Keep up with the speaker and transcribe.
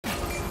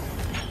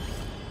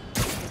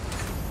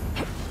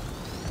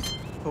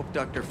Hope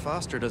Dr.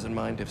 Foster doesn't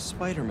mind if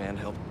Spider-Man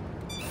helps.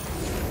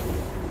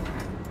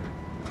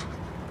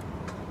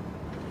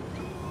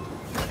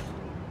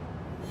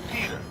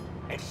 Peter,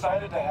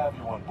 excited to have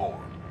you on board.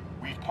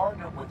 We've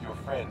partnered with your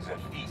friends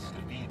at Feast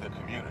to feed the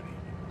community,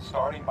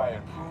 starting by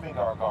improving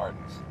our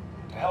gardens.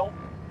 To help,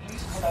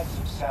 please collect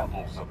some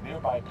samples of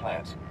nearby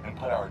plants and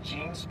put our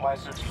gene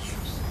splicer to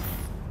use.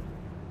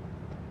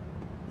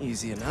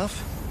 Easy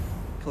enough.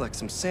 Collect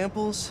some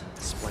samples,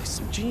 splice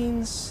some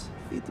genes,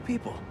 feed the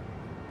people.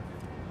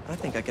 I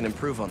think I can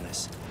improve on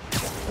this.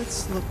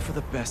 Let's look for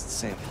the best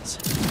samples.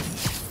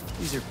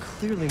 These are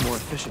clearly more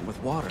efficient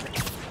with water.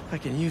 I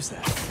can use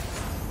that.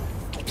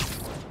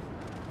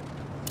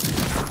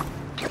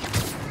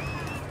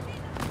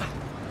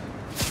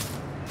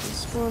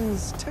 This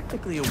one's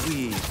technically a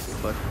weed,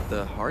 but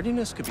the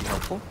hardiness could be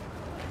helpful.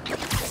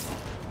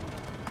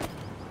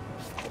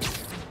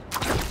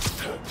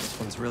 This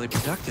one's really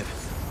productive.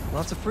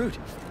 Lots of fruit.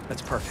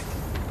 That's perfect.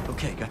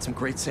 Okay, got some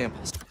great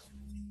samples.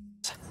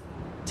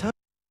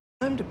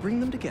 Time to bring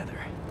them together.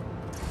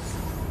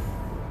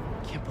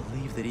 Can't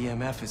believe that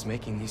EMF is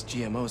making these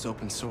GMOs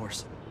open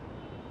source.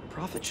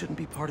 Profit shouldn't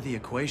be part of the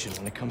equation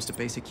when it comes to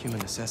basic human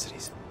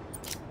necessities.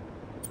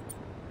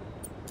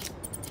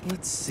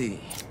 Let's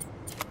see.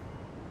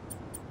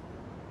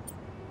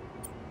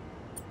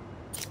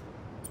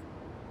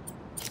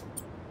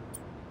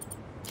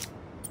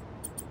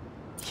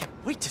 Can't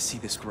wait to see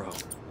this grow.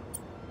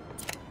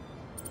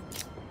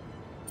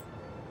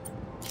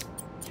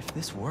 If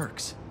this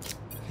works,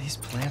 these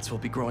plants will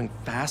be growing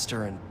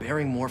faster and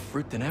bearing more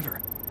fruit than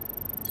ever.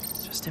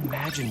 Just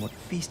imagine what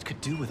Feast could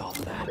do with all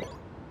of that.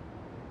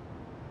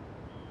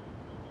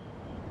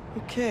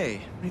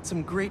 Okay, made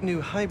some great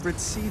new hybrid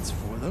seeds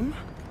for them.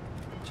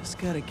 Just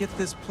gotta get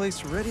this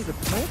place ready to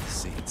plant the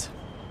seeds.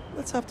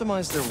 Let's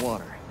optimize their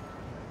water.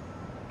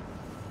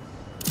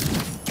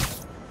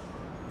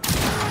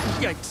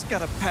 Yikes,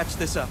 gotta patch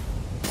this up.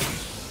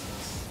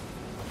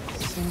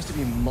 Seems to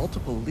be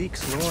multiple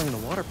leaks lowering the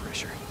water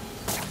pressure.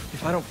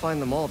 If I don't find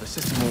them all, the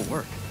system won't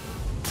work.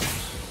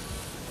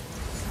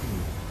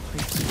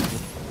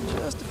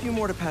 Just a few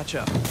more to patch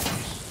up.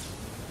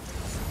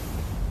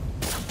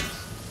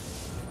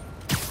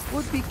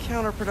 Would be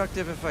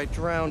counterproductive if I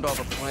drowned all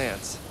the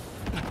plants.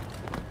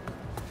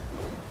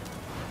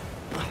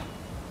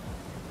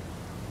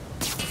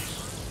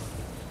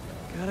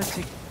 Gotta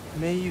take...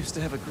 May used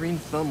to have a green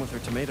thumb with her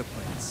tomato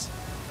plants.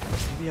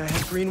 Maybe I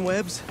have green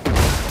webs?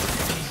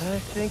 I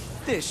think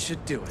this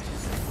should do it.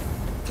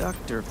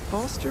 Dr.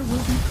 Foster will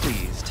be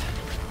pleased.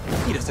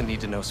 He doesn't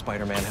need to know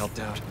Spider-Man helped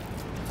out.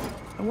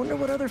 I wonder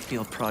what other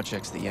field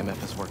projects the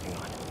EMF is working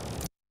on.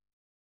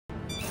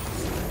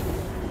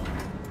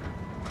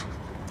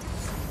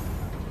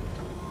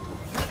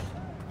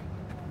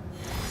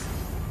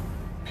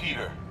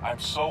 Peter, I'm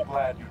so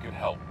glad you can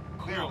help.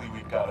 Clearly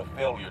we've got a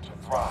failure to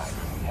thrive,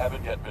 and we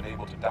haven't yet been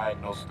able to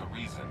diagnose the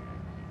reason.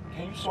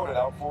 Can you sort it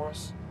out for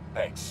us?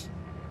 Thanks.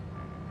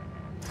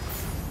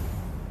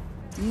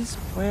 These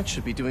plants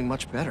should be doing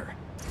much better.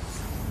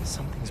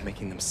 Something's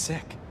making them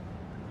sick.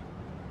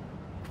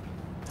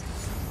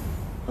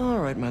 All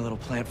right, my little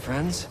plant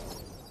friends.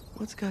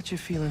 What's got you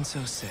feeling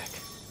so sick?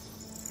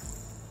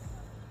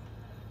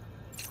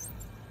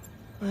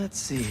 Let's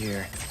see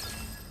here.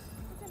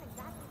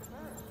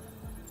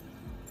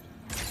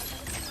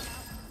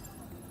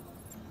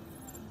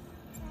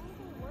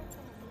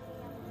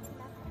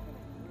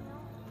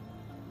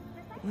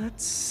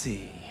 Let's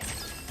see.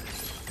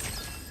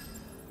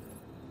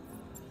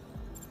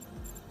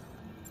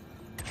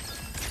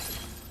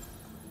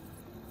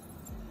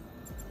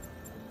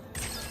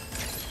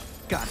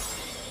 Got it.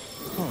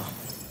 Huh.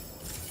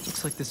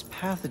 Looks like this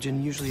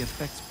pathogen usually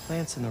affects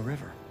plants in the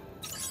river.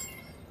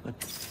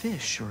 But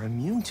fish are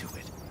immune to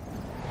it.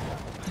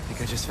 I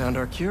think I just found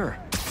our cure.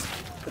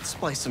 Let's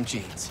splice some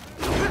genes.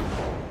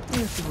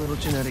 With a little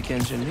genetic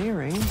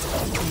engineering,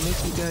 I can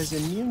make you guys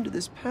immune to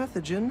this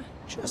pathogen,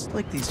 just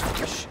like these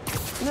fish.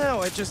 Now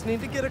I just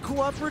need to get a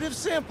cooperative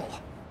sample.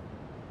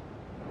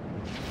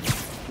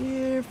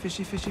 Here,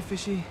 fishy, fishy,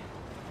 fishy.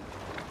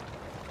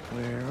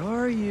 Where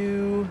are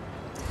you?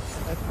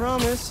 I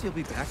promise you'll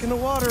be back in the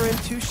water in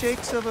 2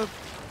 shakes of a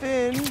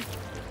fin.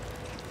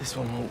 This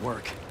one won't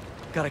work.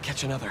 Gotta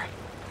catch another.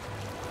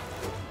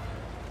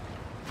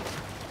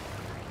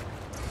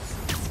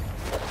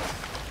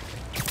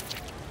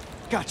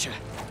 Gotcha.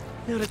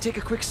 Now to take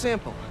a quick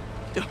sample.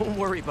 Don't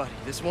worry, buddy.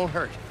 This won't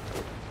hurt.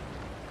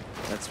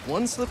 That's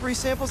 1 slippery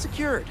sample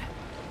secured.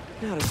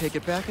 Now to take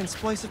it back and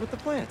splice it with the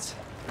plants.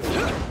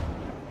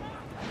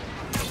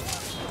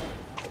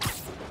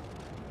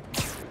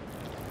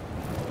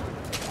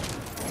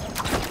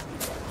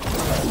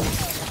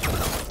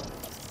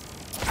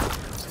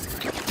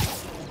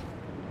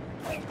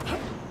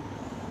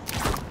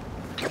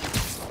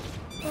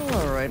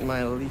 All right,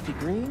 my leafy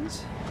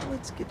greens.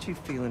 Let's get you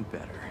feeling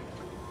better.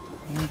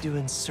 Need to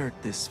insert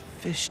this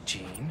fish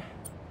gene.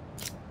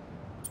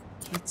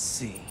 Let's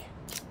see.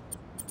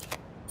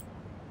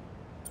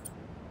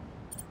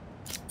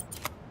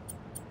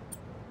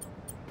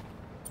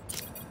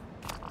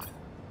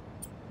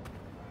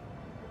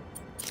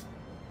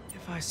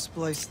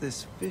 splice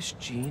this fish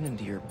gene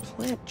into your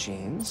plant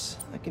genes,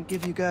 I can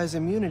give you guys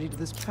immunity to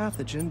this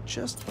pathogen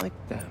just like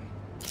them.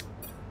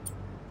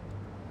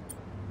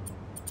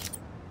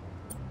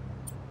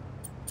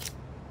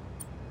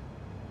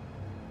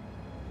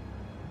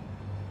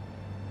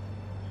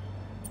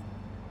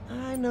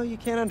 I know you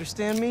can't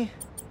understand me,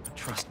 but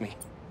trust me,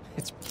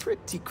 it's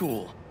pretty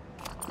cool.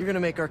 You're gonna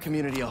make our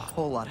community a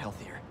whole lot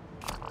healthier.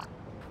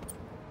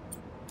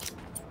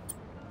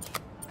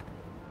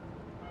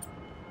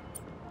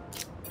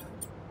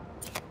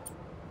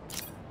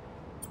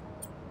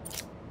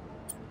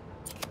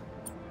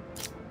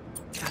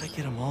 Gotta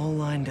get them all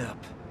lined up.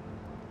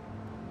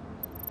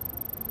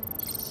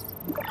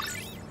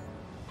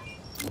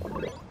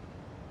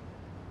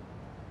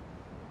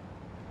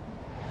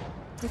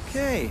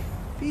 Okay,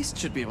 Feast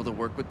should be able to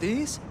work with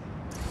these.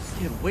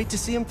 Can't wait to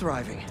see him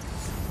thriving.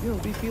 You'll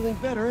be feeling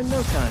better in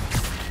no time.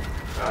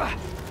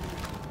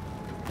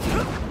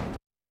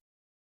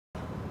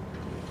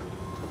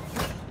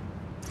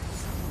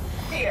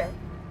 Peter,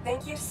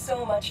 thank you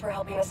so much for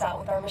helping us out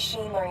with our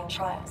machine learning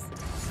trials.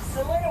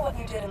 Similar to what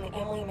you did in the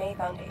Emily May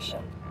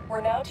Foundation,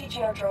 we're now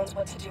teaching our drones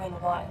what to do in the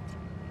wild.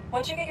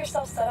 Once you get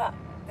yourself set up,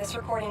 this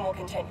recording will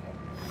continue.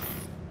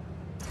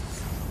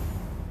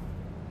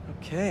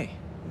 Okay,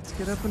 let's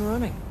get up and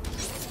running.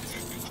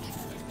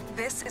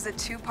 This is a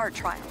two-part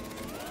trial.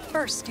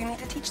 First, you need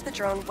to teach the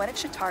drone what it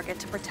should target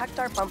to protect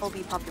our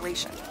bumblebee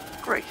population.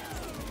 Great.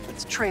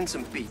 Let's train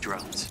some bee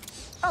drones.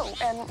 Oh,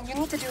 and you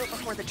need to do it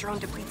before the drone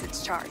depletes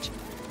its charge.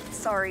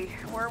 Sorry,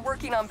 we're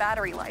working on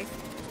battery life.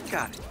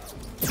 Got it.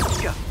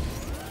 Let's go.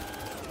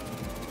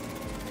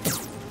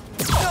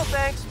 No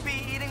thanks,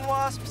 bee-eating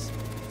wasps.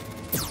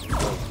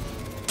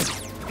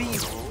 Bee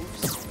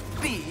wolves,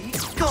 be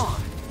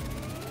gone.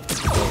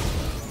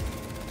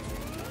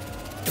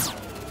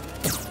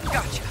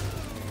 Gotcha.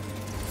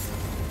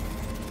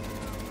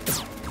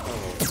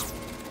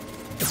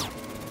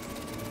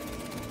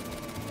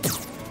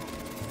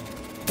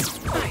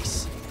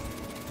 Nice.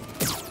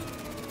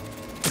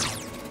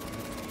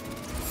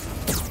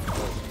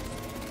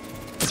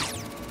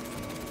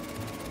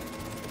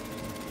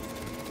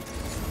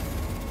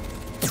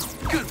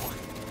 Good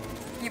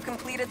one. You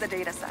completed the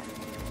data set.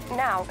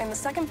 Now, in the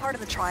second part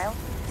of the trial,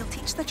 you'll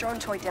teach the drone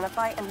to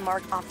identify and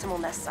mark optimal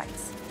nest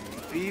sites.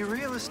 Bee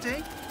real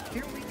estate,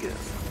 here we go.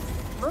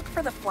 Look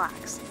for the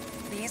flags.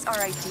 These are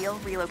ideal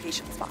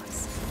relocation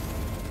spots.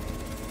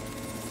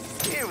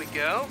 Here we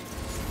go.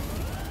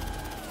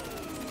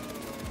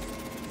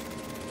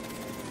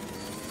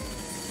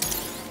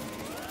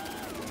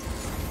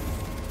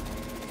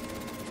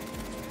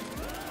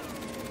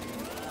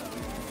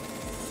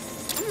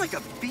 I'm like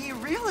a bee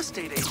real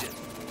estate agent.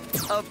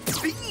 A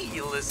bee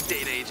real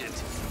estate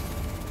agent.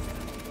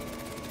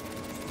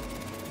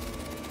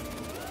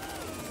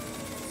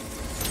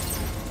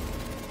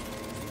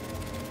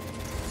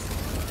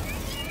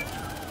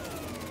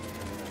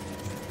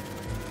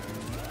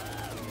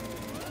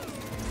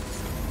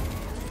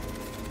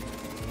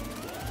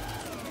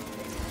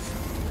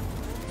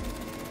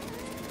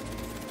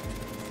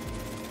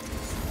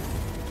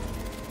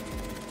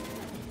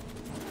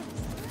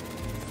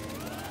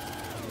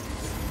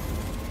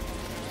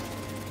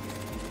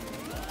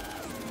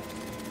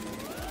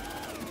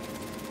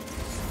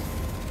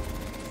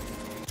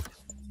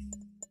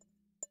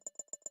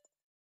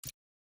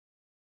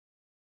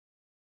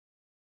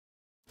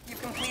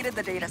 Completed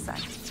the data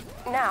set.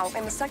 Now,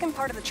 in the second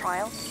part of the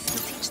trial, you'll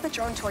teach the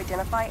drone to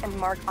identify and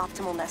mark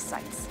optimal nest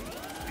sites.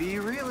 Bee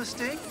real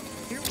estate,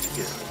 here we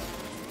go.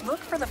 Look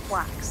for the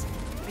flags.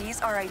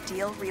 These are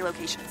ideal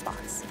relocation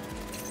spots.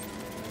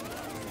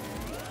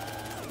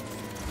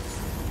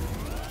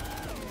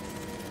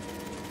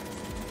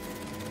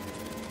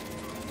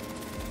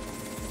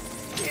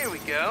 Here we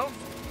go.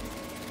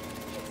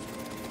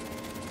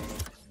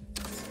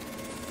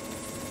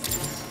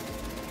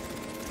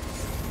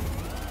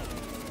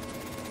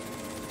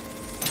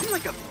 I'm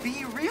like a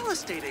bee real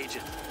estate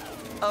agent.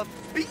 A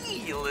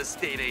bee real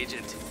estate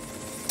agent.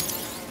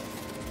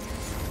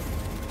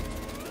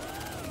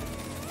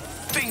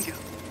 Bingo.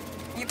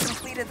 You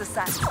completed the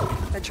set.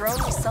 The drone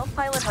will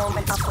self-pilot home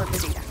and upload the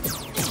data.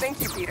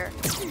 Thank you, Peter.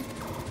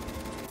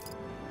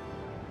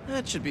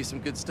 That should be some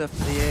good stuff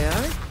for the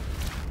AI.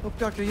 Hope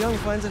Dr. Young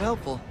finds it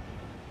helpful.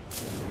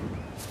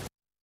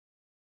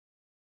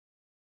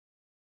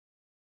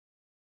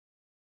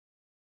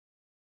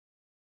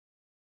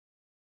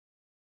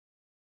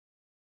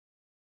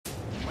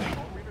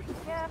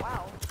 Yeah,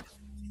 wow.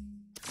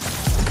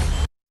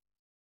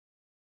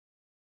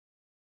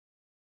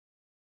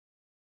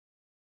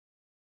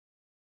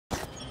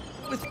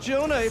 With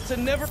Jonah, it's a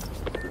never...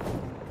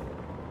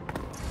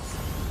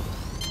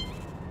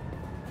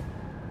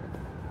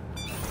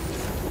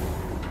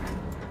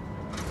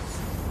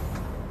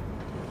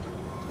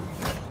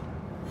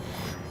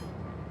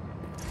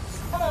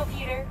 Hello,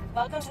 Peter.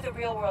 Welcome to the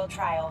real-world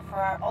trial for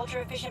our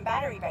ultra-efficient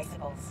battery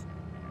bicycles.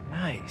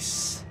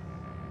 Nice.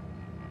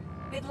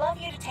 We'd love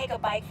you to take a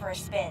bike for a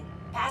spin,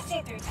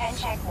 passing through 10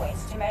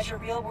 checkpoints to measure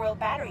real-world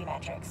battery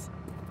metrics.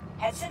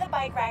 Head to the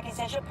bike rack in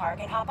Central Park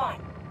and hop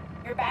on.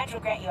 Your badge will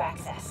grant you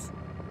access.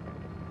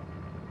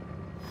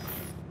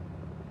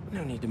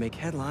 No need to make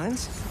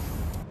headlines.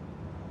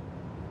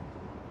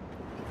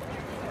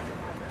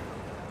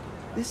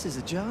 This is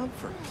a job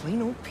for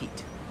plain old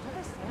Pete.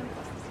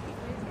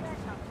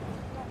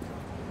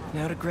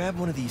 Now to grab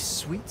one of these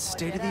sweet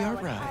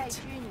state-of-the-art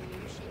rides.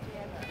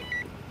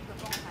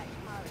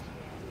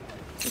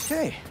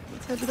 Okay,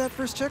 let's head to that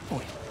first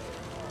checkpoint.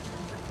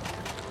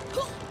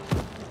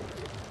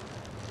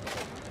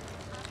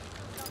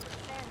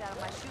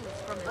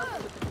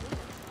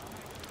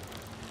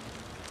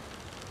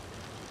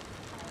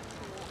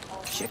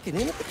 Checking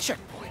in at the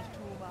checkpoint.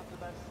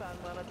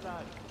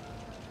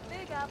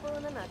 Big apple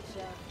in a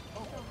nutshell.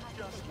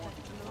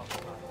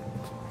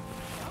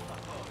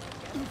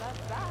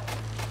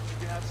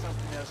 If you have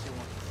something else you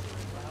want to say,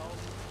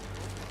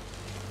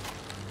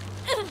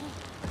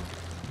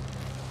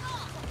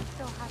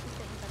 So happy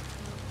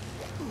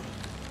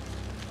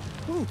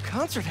that Ooh,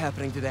 concert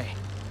happening today.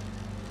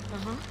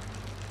 Uh-huh.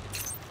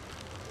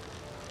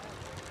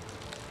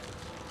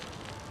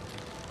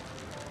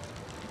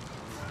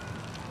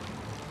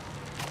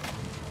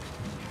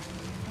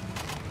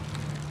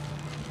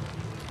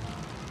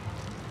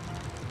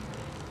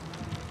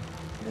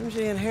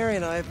 MJ and Harry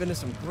and I have been to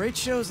some great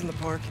shows in the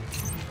park.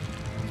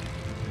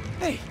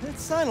 Hey, that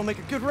sign will make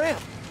a good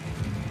ramp.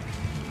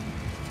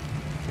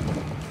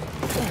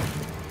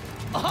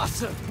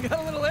 Awesome! Got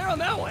a little air on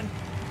that one.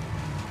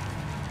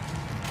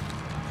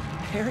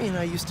 Harry and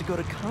I used to go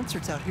to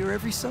concerts out here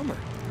every summer.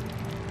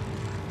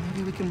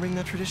 Maybe we can bring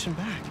that tradition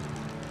back.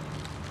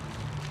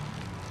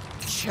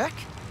 Check.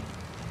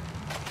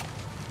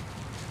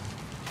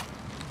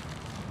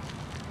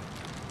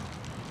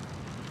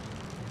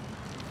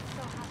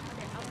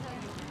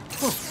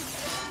 Whoa,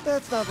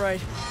 that's not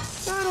right.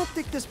 I don't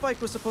think this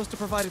bike was supposed to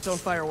provide its own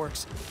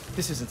fireworks.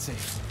 This isn't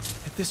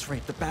safe. At this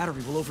rate, the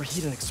battery will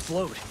overheat and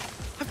explode.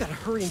 I've got to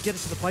hurry and get it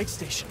to the bike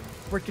station,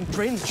 where it can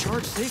drain the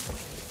charge safely.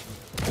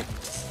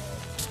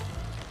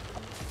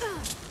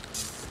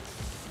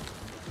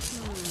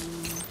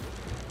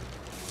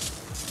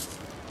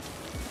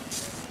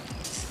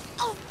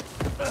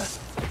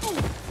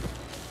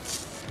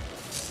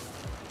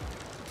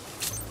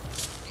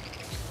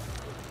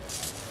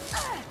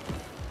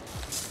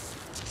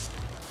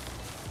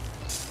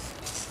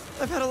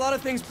 I've had a lot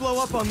of things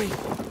blow up on me,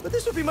 but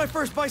this would be my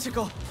first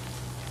bicycle.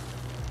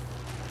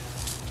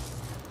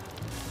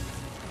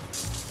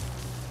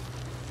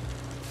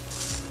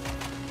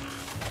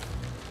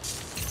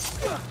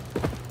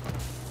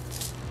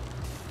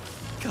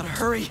 Gotta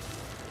hurry.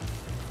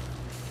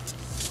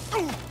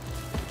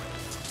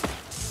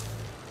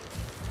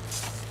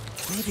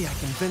 Maybe I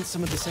can vent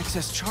some of this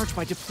excess charge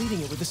by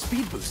depleting it with a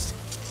speed boost.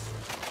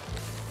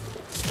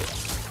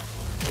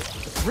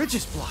 The bridge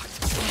is blocked.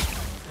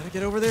 Gotta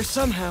get over there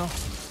somehow.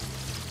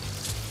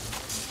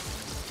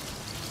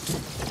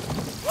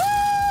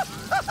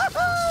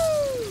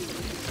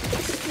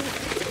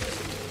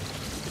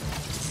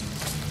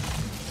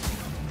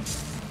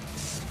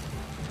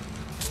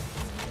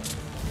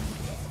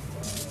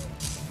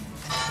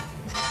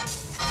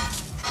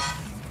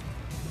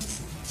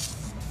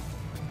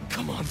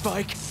 Come on,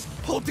 bike.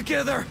 Hold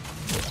together.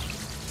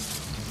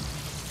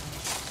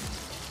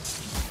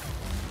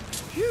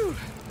 Phew,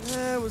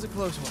 that was a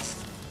close one.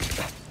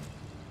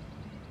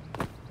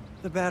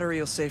 The battery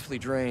will safely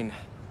drain,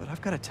 but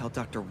I've got to tell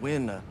Dr.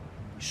 Wynn a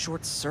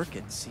short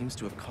circuit seems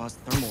to have caused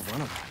thermal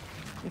runoff.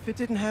 If it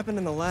didn't happen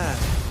in the lab,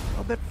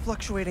 I'll bet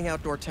fluctuating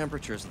outdoor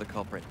temperatures are the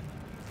culprit.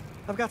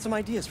 I've got some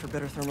ideas for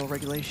better thermal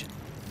regulation.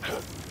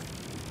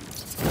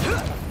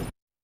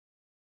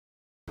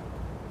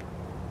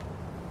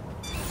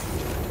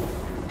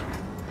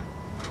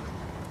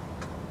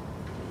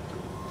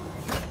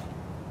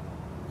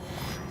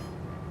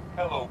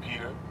 Hello,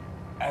 Peter.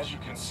 As you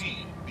can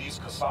see, these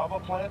cassava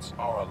plants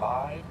are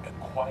alive and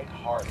quite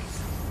hardy,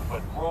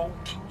 but grow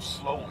too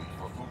slowly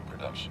for food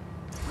production.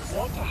 We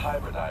want to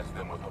hybridize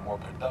them with a more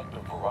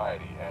productive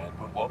variety and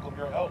would welcome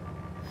your help.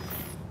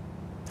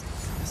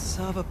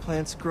 Cassava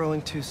plants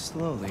growing too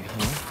slowly,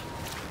 huh?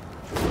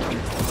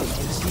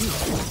 Yes, you.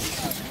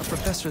 A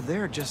professor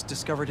there just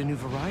discovered a new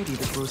variety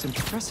that grows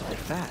impressively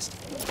fast.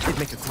 They'd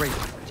make a great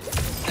hybrid.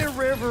 Their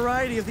rare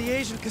variety of the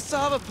Asian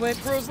cassava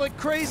plant grows like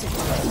crazy.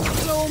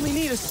 They'll only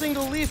need a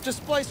single leaf to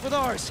splice with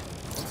ours.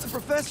 The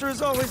professor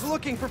is always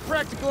looking for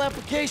practical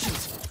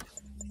applications.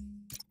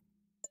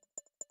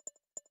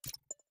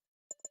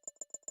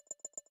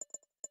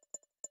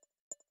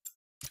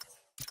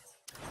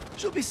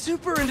 She'll be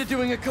super into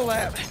doing a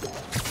collab.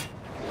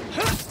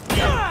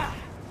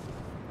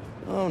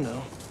 Oh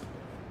no.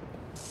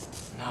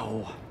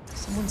 No.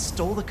 Someone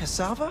stole the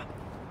cassava?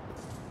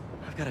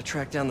 I've got to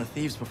track down the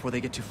thieves before they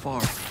get too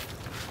far.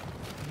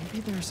 Maybe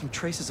there are some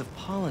traces of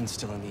pollen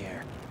still in the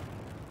air.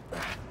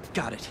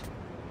 Got it.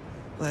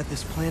 Glad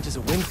this plant is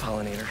a wind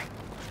pollinator.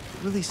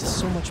 It releases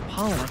so much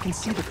pollen I can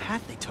see the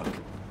path they took.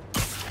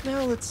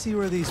 Now let's see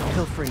where these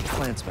pilfering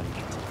plantsmen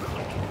went.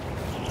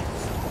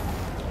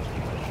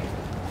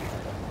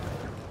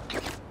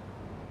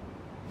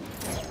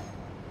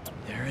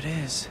 There it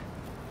is.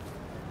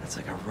 That's It's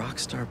like a rock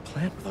star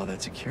plant with all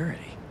that security.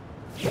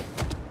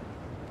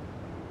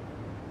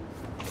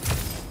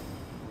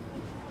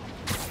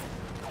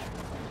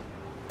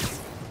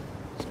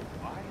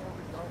 Why are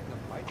we going to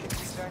fight this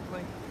exactly?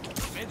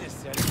 Mendes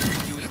said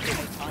he was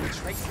using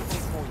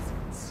untraceable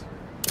poisons.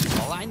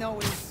 All I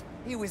know is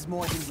he was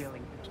more than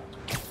willing.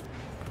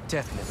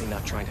 Definitely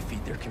not trying to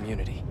feed their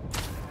community.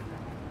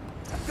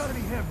 That's gotta be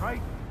him,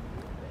 right?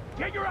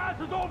 Get your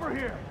asses over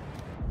here!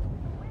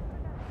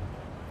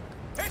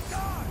 It's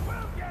on!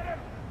 We'll get him!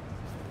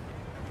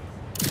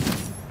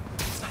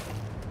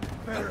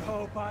 Better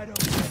hope I don't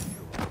get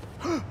you.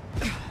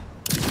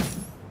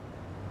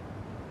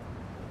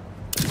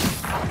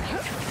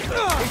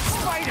 It's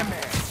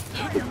Spider-Man!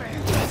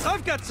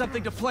 I've got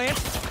something to plant!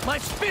 My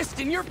fist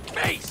in your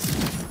face!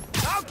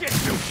 I'll get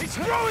you! He's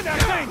throwing that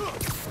thing!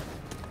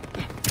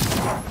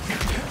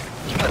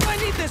 I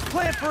need this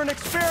plant for an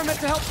experiment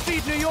to help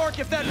feed New York,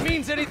 if that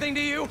means anything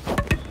to you.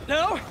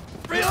 No?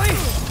 Really?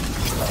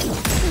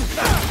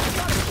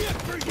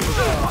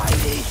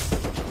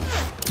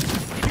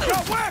 You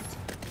got whacked!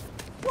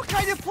 What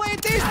kind of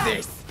plant is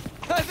this?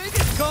 I think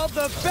it's called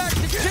the back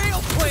to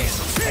jail plant.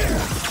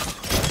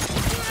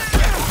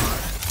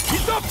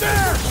 He's up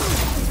there!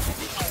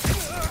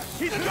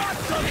 He's got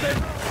something!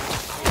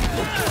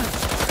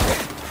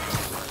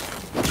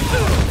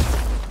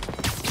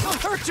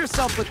 Don't hurt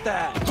yourself with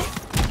that.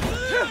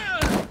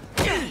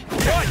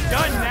 You're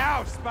done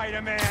now,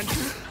 Spider-Man!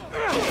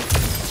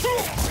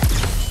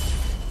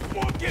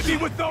 Won't get me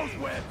with those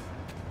webs!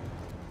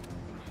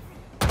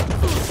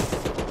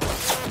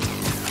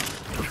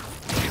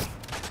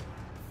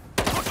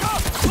 Look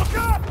up! Look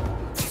up!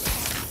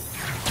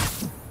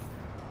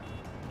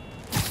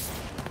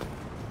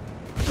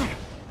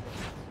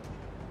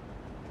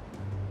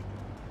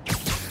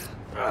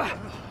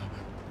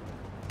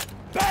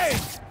 Bang!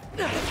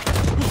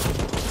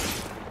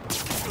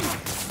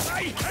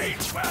 I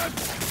hate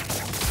webs!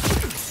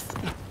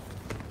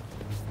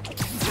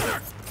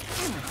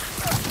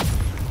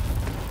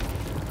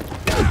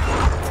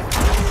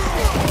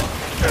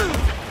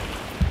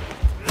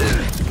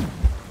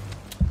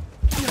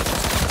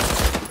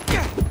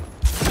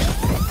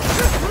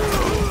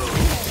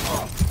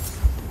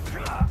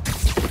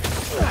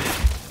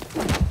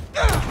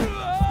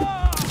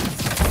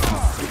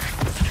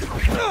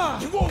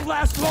 You won't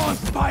last long,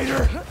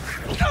 Spider!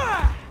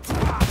 Now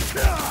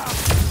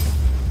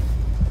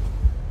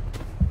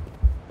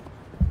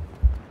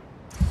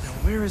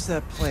where is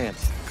that plant?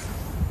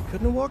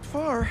 Couldn't have walked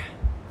far.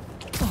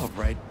 All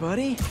right,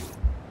 buddy.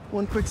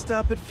 One quick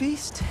stop at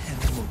Feast, and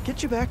then we'll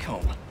get you back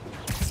home.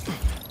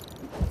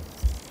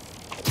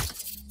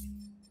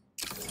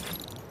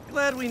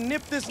 Glad we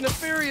nipped this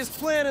nefarious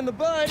plan in the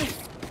bud.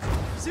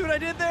 See what I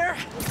did there?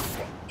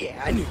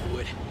 Yeah, I knew you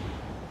would.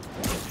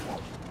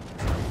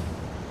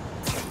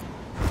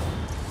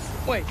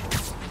 Wait,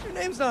 your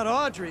name's not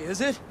Audrey,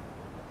 is it?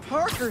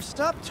 Parker,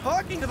 stop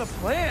talking to the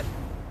plant!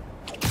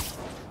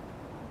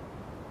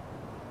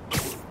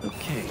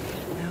 Okay,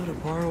 now to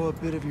borrow a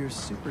bit of your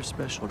super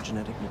special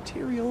genetic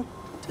material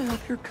to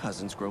help your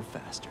cousins grow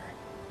faster.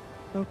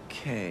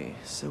 Okay,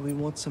 so we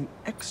want some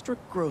extra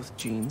growth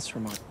genes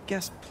from our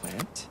guest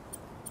plant.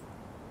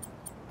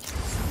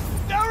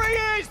 There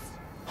he is!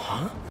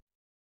 Huh?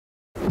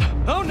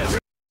 Oh no!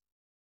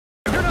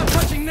 You're not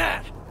touching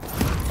that!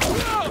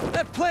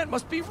 That plant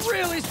must be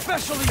really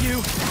special to you!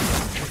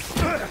 It's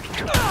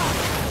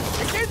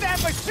in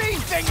that machine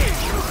thingy!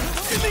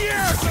 In the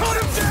air! Cut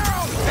him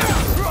down!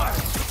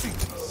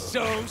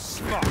 So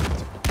smart.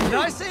 Did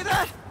I say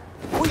that?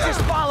 We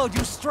just followed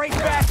you straight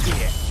back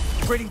here.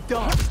 Pretty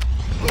dumb.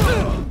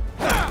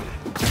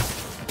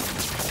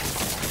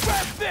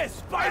 Grab this,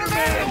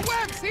 Spider-Man! The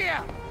web's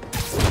here!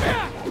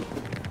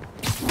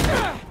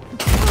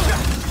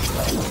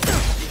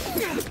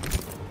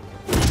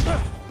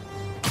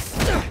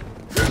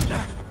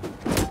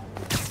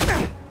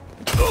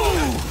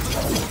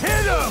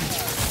 Hit him!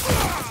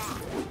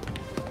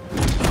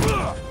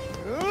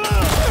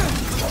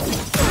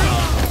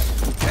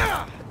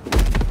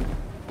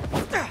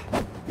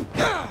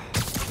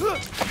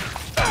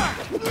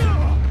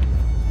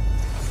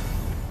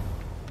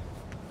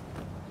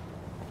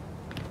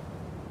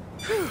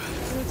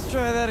 Let's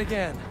try that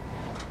again.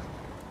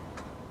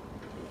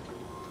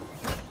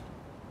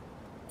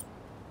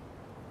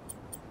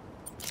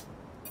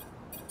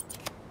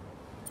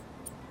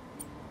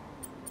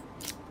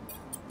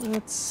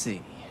 Let's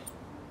see.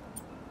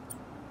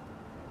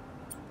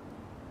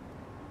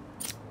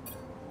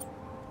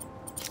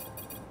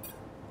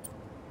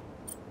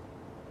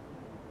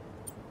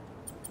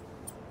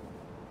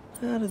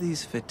 How do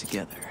these fit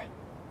together?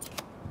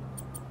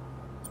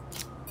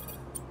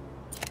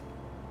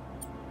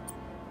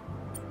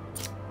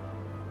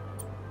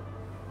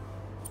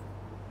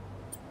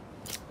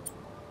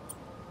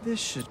 This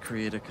should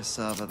create a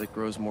cassava that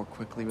grows more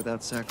quickly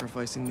without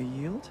sacrificing the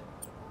yield.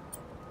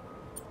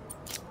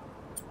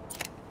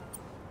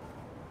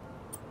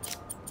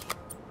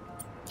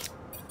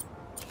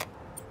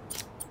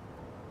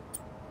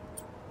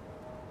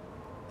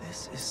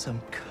 This is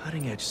some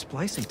cutting-edge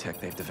splicing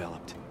tech they've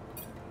developed.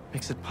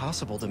 Makes it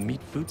possible to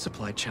meet food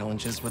supply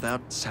challenges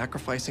without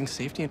sacrificing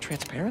safety and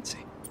transparency.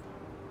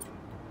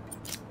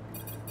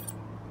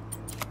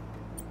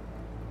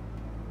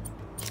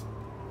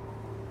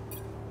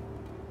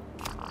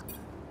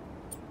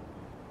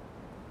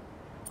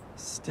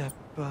 Step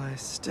by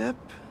step,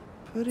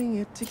 putting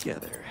it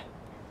together.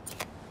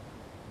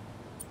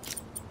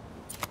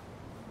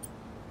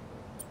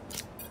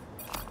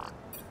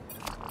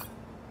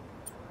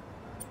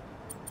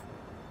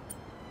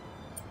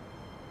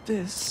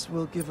 This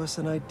will give us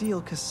an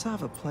ideal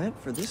cassava plant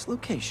for this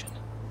location.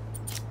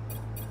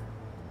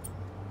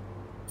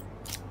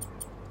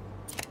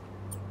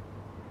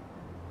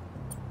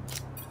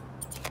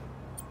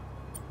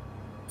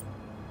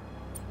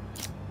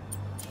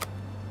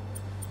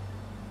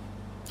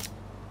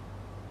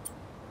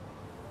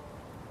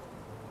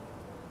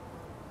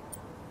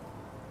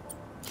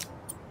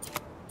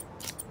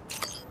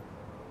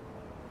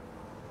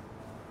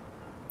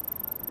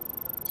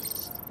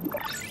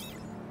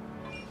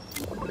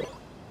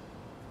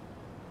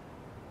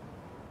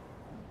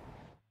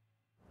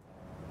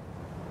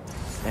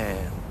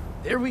 And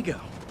there we go.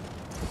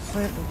 The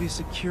plant will be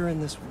secure in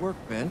this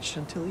workbench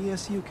until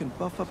ESU can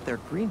buff up their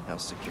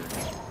greenhouse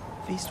security.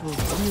 Feast will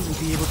really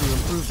be able to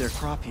improve their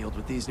crop yield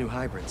with these new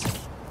hybrids.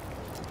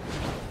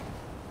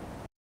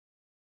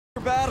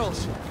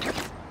 Battles.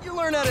 You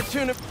learn how to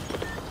tune it.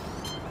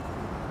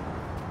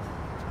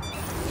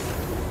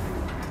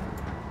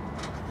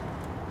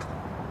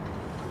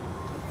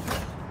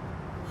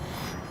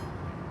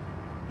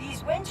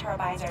 These wind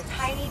turbines are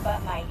tiny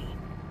but mighty.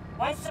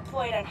 Once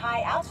deployed on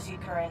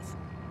high-altitude currents,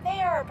 they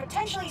are a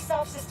potentially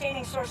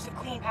self-sustaining source of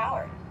clean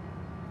power.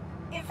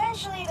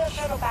 Eventually, they'll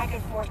shuttle back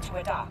and forth to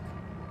a dock.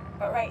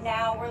 But right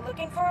now, we're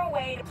looking for a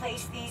way to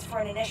place these for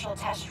an initial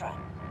test run.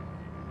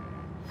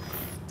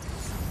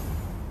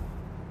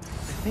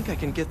 I think I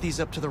can get these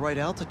up to the right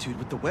altitude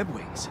with the web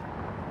wings.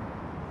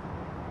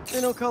 They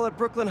don't call it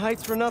Brooklyn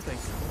Heights for nothing.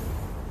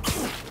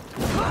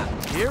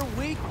 Here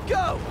we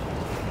go!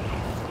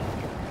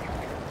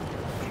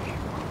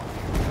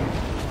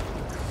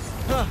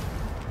 Huh.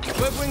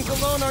 Web wings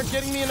alone aren't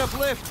getting me enough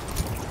lift.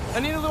 I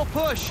need a little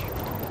push.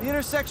 The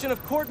intersection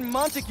of Court and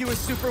Montague is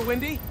super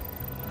windy.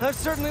 I've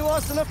certainly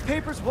lost enough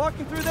papers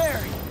walking through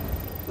there.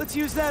 Let's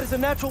use that as a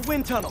natural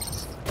wind tunnel.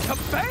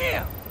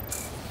 Kabam!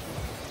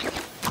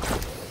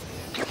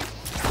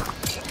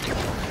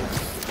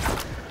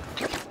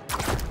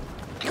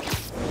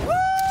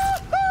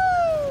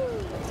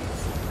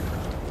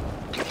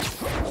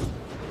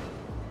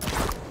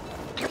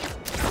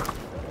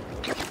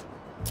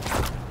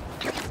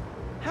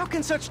 How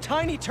can such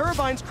tiny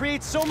turbines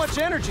create so much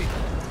energy?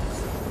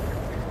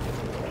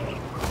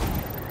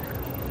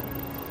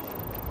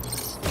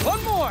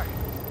 One more!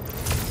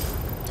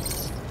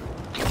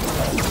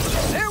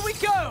 There we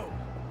go!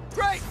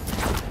 Great!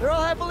 They're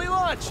all happily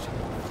launched.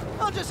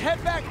 I'll just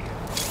head back.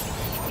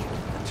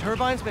 The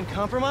turbine's been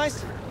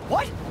compromised?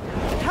 What?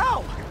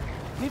 How?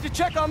 Need to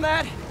check on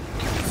that.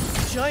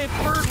 Giant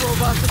bird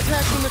robots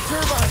attacking the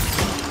turbine.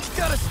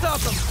 Gotta stop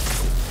them.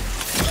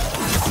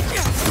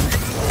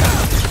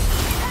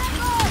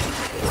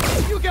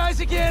 You guys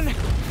again!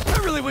 I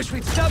really wish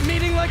we'd stop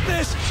meeting like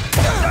this!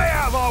 They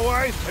have our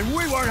way, and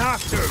we won't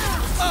have to!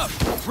 Oh,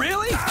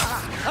 really?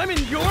 I'm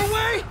in your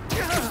way?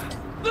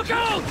 Look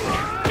out!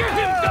 Get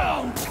him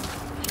down!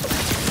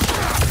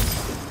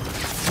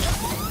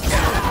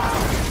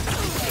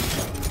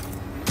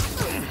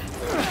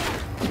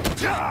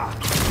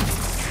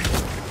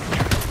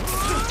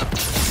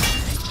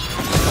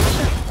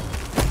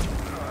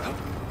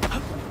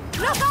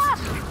 Look up!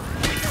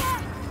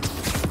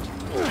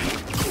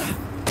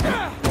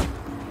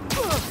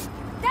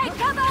 Take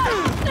cover!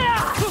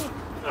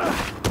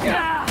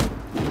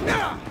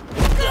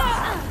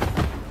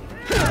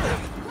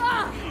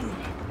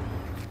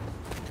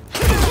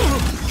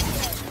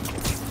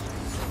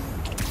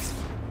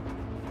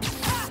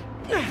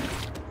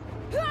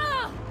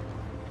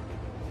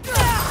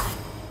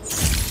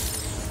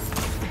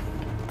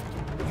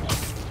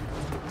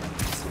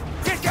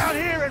 Get down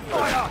here and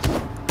fire!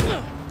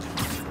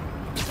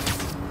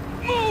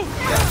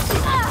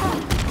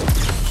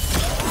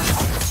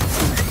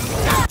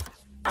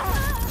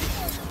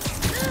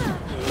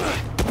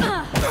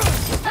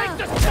 Take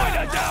the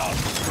spider down!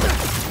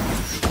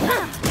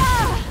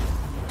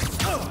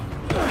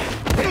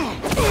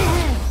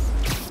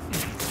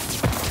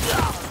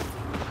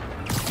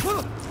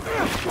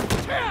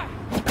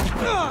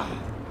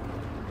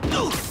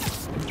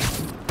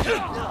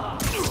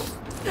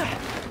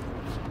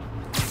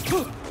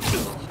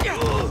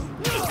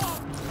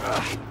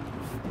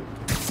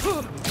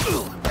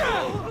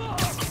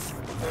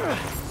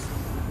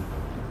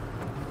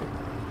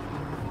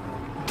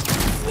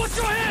 Watch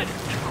your head!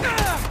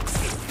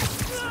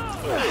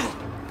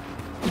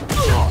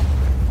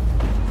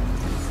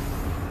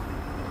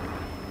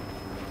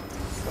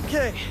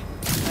 Okay,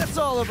 that's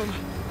all of them.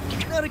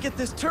 Now to get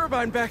this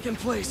turbine back in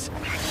place.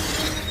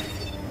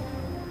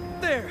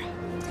 There,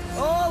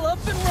 all up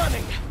and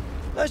running.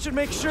 I should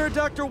make sure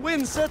Dr.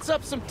 Wynn sets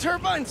up some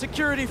turbine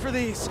security for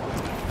these.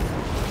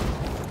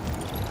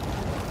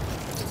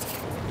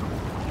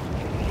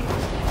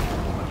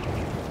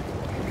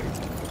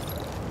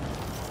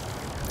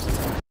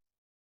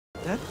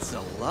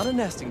 lot of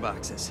nesting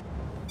boxes.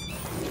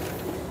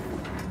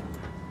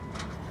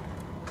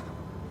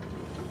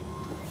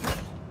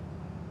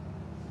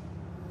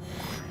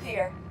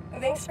 Peter,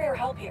 thanks for your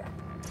help here.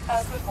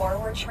 As before,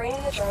 we're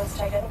training the drones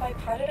to identify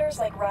predators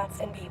like rats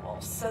and bee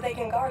wolves, so they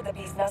can guard the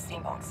bees'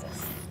 nesting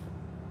boxes.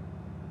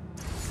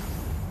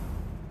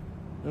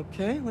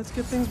 Okay, let's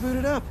get things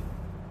booted up.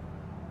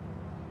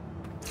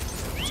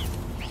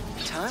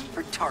 Time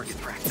for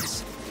target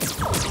practice.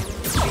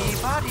 The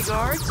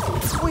Bodyguards,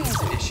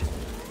 Queen's Edition.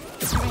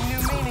 Giving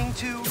new meaning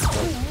to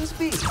Queen's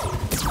Bee.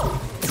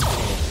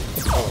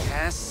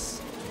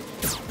 Yes.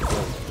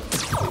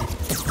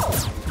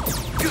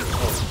 Good.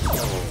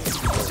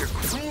 These are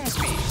Queen's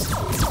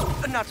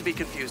Bees. Not to be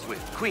confused with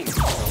Queen Bees.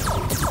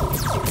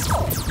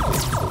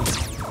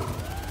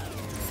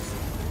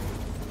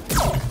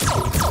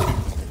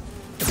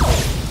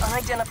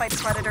 Unidentified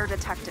predator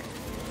detected.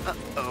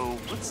 Uh-oh,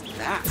 what's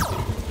that?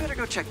 Better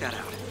go check that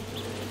out.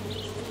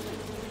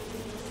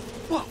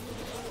 Whoa,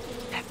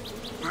 that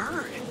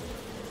bird.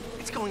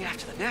 It's going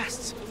after the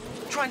nests,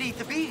 trying to eat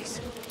the bees.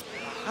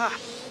 Aha,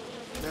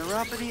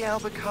 Neuropody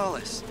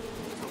albicollis,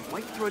 the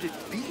white-throated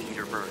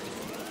bee-eater bird.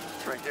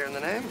 It's right there in the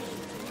name.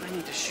 I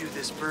need to shoo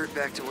this bird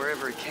back to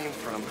wherever it came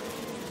from.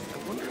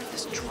 I wonder if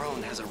this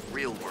drone has a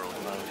real-world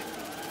mode.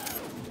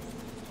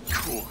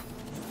 Cool.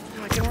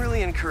 Now I can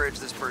really encourage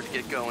this bird to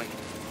get going.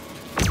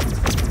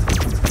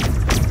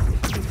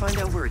 If we can find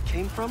out where it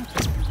came from,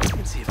 we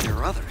can see if there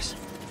are others.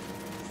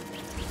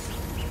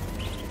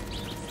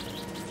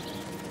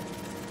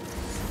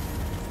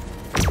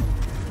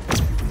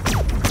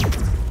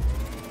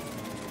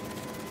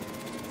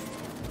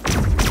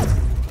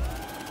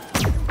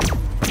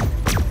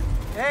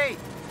 Hey,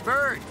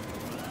 bird!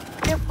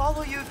 I can't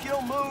follow you if you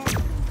don't move.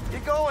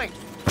 Get going!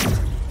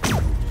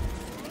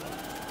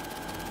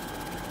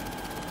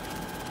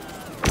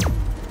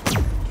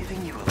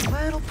 Giving you a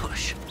little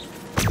push.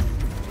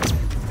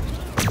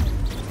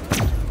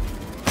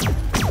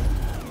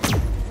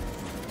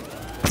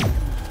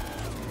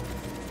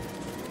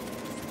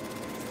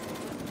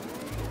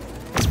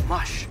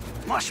 Mush.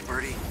 Mush,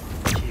 birdie.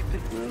 Keep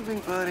it moving,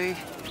 buddy.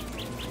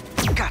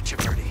 Gotcha,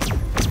 birdie.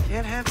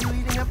 Can't have you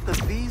eating up the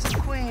bees of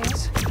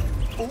queens,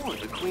 or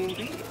the queen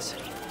bees.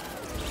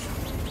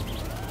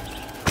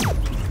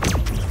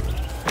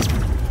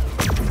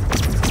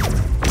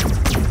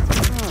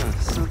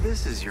 So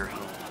this is your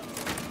home.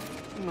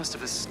 You must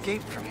have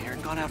escaped from here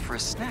and gone out for a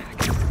snack.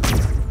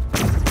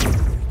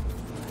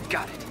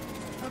 Got it.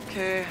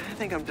 Okay, I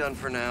think I'm done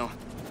for now.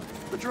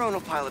 The drone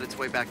will pilot its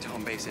way back to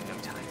home base in no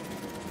time.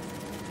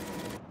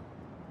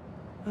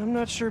 I'm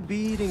not sure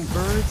bee-eating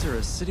birds are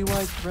a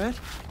citywide threat,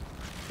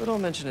 but I'll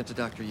mention it to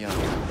Dr. Young.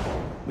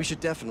 We should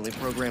definitely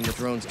program the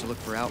drones to look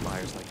for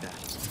outliers like that.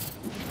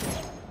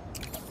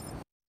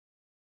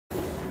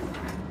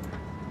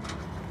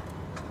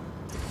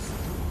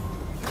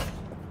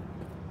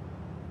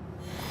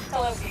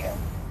 Hello, Peter.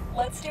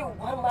 Let's do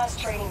one last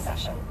training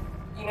session.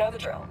 You know the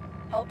drill.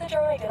 Help the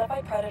drone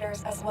identify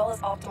predators as well as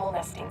optimal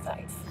nesting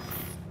sites.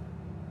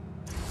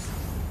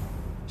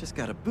 Just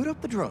gotta boot up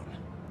the drone.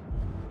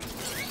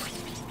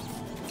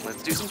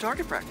 Let's do some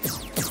target practice.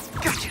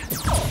 Gotcha!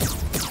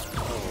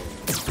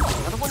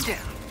 Another one down.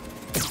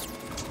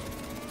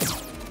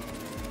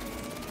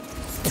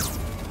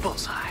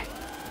 Bullseye.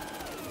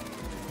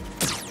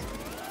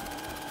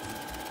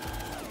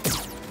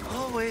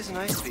 Always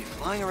nice to be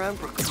flying around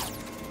Brooklyn.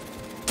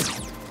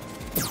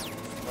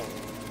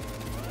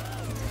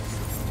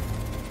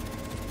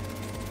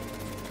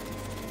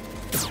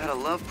 Gotta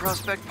love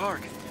Prospect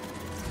Park.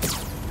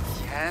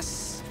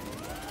 Yes.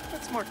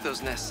 Let's mark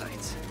those nest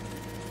sites.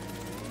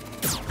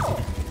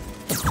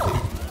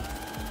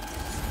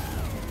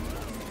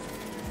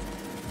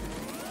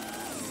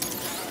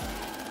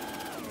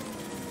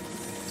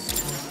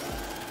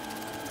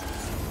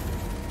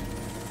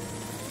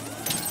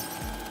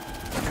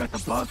 Got the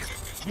bug?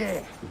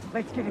 Yeah,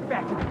 let's get it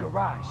back to the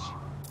garage.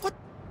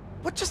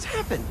 What just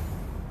happened?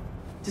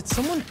 Did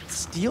someone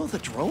steal the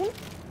drone?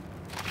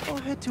 I'll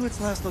head to its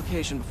last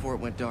location before it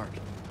went dark.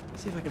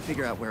 See if I can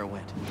figure out where it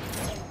went.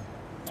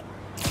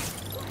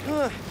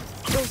 No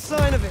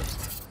sign of it.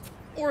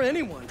 Or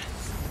anyone.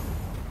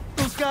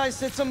 Those guys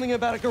said something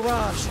about a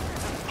garage.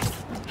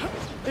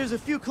 There's a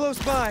few close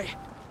by.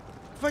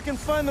 If I can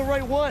find the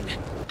right one,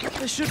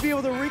 I should be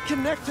able to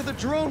reconnect to the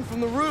drone from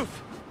the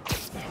roof.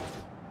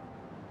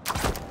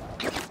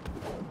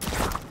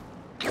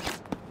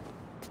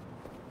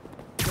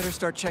 Better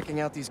start checking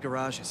out these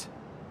garages.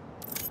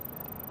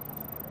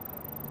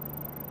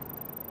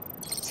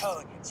 I'm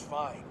telling you, it's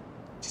fine.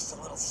 Just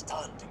a little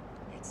stunned.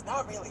 It's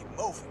not really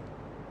moving.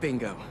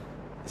 Bingo.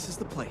 This is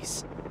the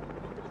place.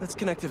 Let's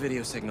connect the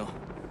video signal.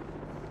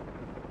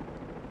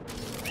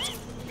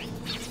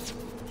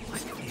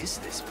 What is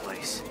this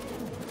place?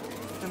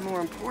 And more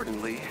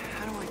importantly,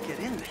 how do I get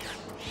in there?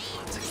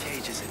 Lots of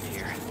cages in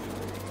here.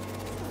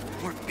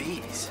 More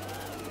bees.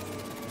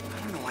 I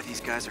don't know why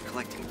these guys are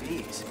collecting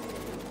bees.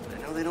 I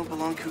know they don't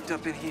belong cooped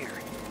up in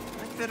here.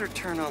 I'd better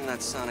turn on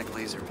that sonic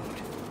laser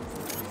mode.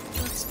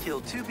 Let's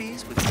kill 2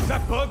 bees with... Is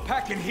that bug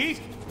packing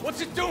heat?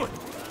 What's it doing?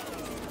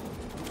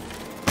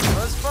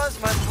 Buzz Fuzz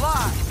must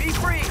fly. Be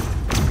free.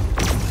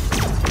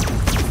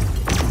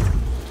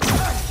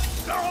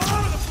 They're all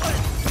over the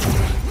place!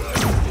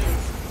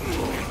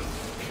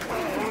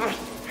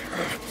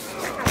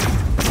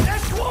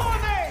 That's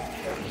swarming!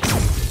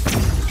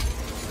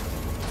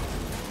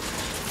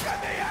 Get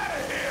me out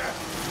of here!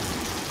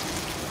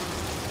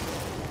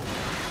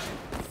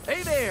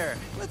 Hey there.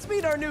 Let's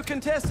meet our new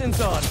contestants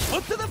on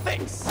Foot to the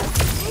Face.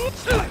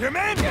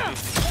 Spider-Man!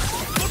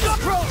 Look up,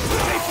 bro.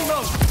 Safety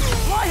mode.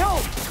 Fly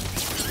home.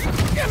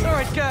 All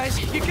right, guys.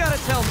 You gotta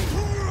tell me.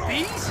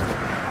 Bees?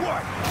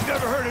 What?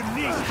 Never heard of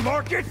niche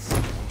markets?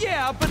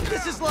 Yeah, but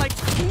this is like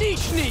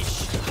niche.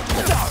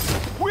 No,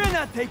 we're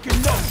not taking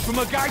notes from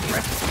a guy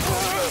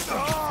dressed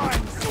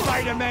on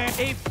Spider-Man.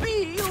 A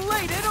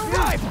bee-lated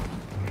arrival.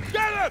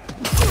 Get him!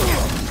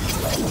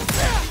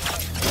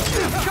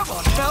 Come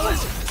on,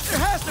 fellas. There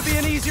has to be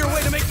an easier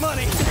way to make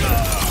money.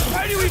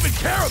 Why do you even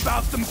care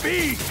about some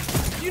bees?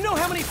 Do you know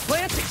how many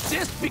plants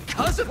exist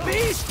because of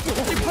bees?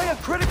 They play a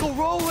critical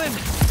role in...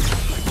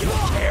 You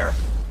don't care.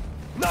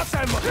 Not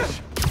that much.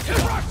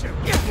 Crush him.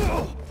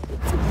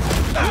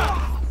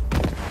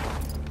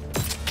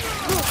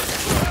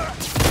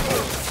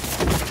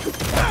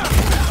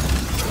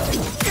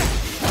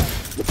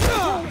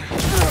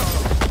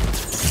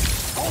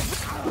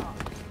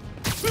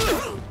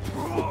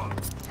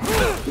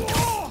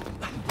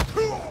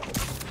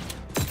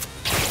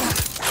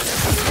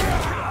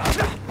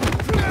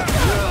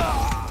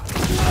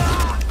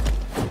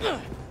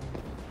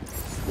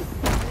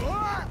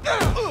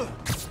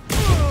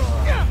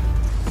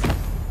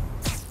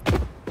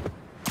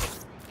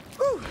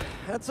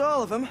 That's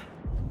all of them.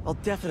 I'll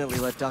definitely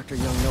let Dr.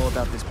 Young know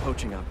about this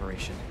poaching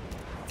operation.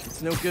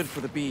 It's no good for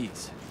the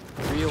bees,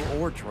 real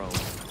or drone.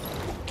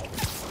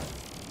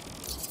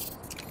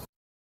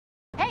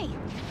 Hey,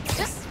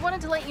 just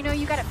wanted to let you know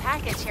you got a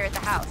package here at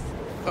the house.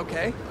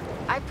 Okay.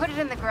 I put it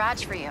in the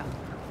garage for you.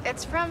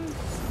 It's from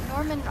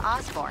Norman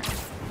Osborn.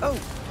 Oh,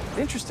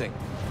 interesting.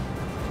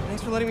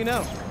 Thanks for letting me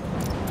know.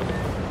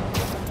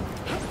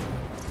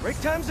 Break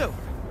time's over.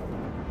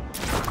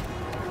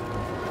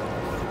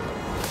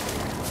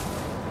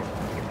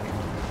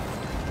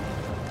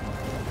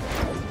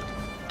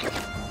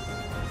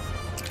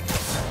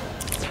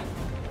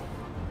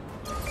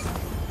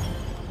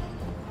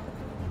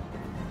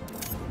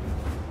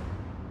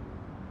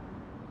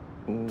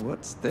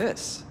 What's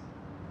this?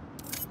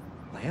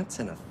 Lance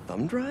and a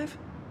thumb drive?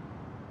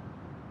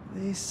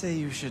 They say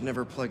you should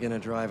never plug in a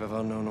drive of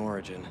unknown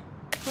origin.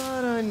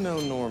 But I know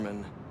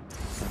Norman,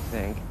 I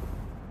think.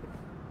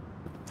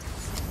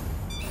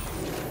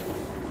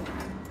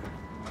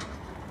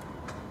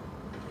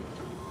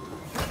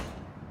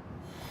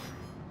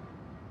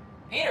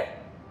 Peter!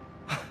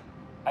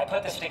 I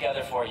put this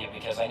together for you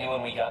because I knew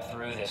when we got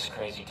through this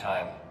crazy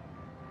time,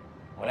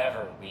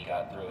 whenever we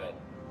got through it,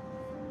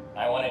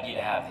 I wanted you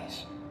to have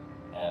these.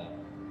 And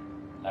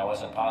I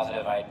wasn't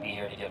positive I'd be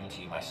here to give them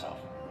to you myself.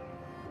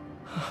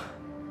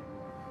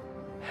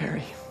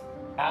 Harry.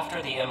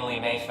 After the Emily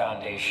May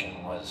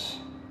Foundation was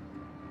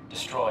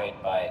destroyed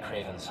by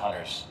Craven's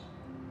hunters,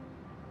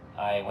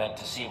 I went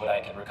to see what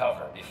I could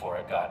recover before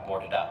it got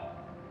boarded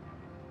up.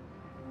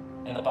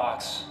 In the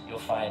box, you'll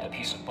find a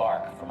piece of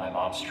bark from my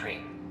mom's tree,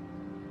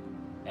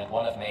 and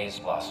one of May's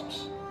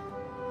blossoms.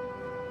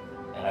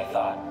 And I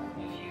thought,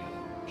 if you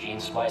gene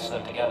splice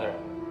them together,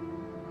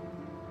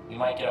 you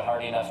might get a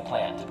hardy enough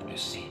plant to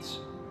produce seeds.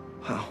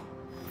 Wow.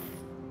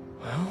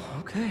 Well,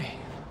 okay.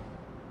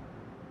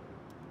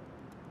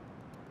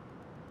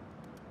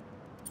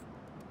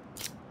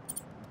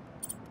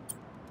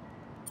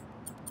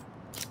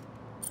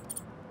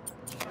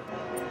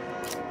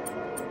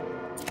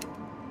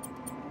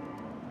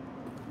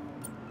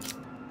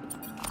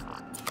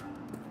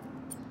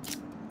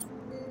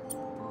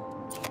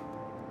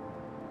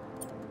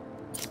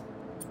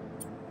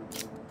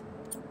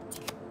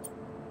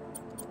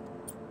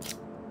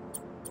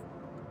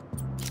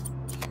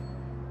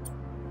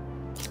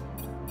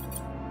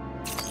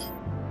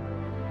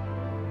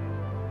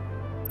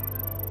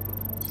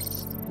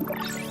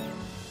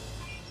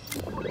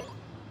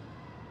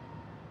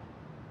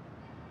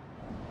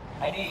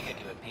 I knew you could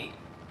do it, Pete.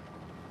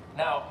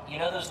 Now, you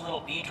know those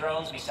little bee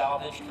drones we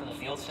salvaged from the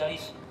field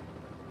studies?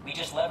 We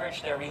just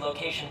leveraged their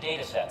relocation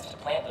data sets to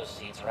plant those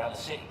seeds around the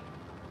city.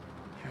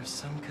 You're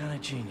some kind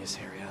of genius,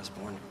 Harry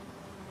Osborn.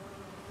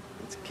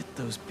 Let's get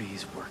those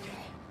bees working.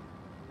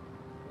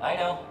 I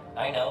know.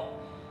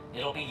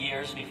 It'll be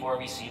years before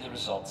we see the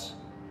results.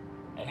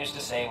 And who's to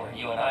say where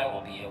you and I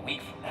will be a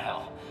week from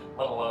now,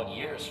 let alone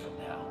years from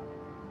now?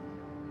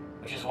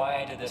 Which is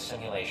why I did this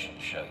simulation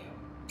to show you.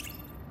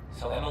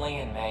 So Emily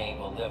and May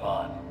will live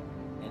on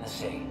in the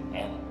city,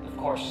 and of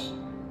course,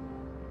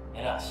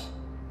 in us.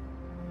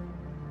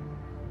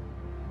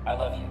 I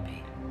love you,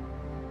 Pete.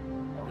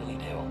 I really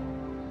do.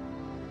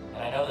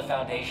 And I know the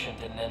Foundation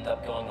didn't end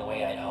up going the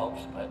way I'd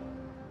hoped, but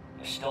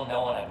there's still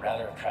no one I'd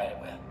rather have tried it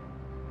with.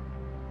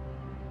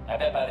 I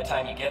bet by the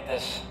time you get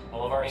this,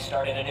 we'll have already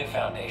started a new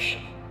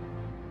foundation.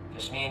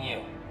 Just me and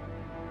you.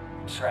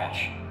 From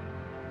scratch.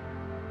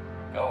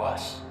 Go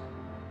us.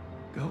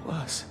 Go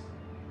us.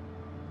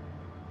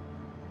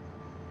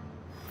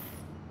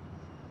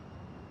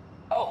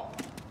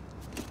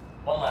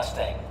 One last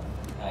thing.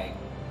 I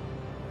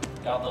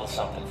got a little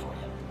something for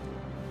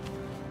you.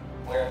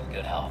 We're in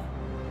good health.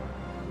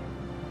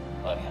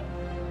 Love you.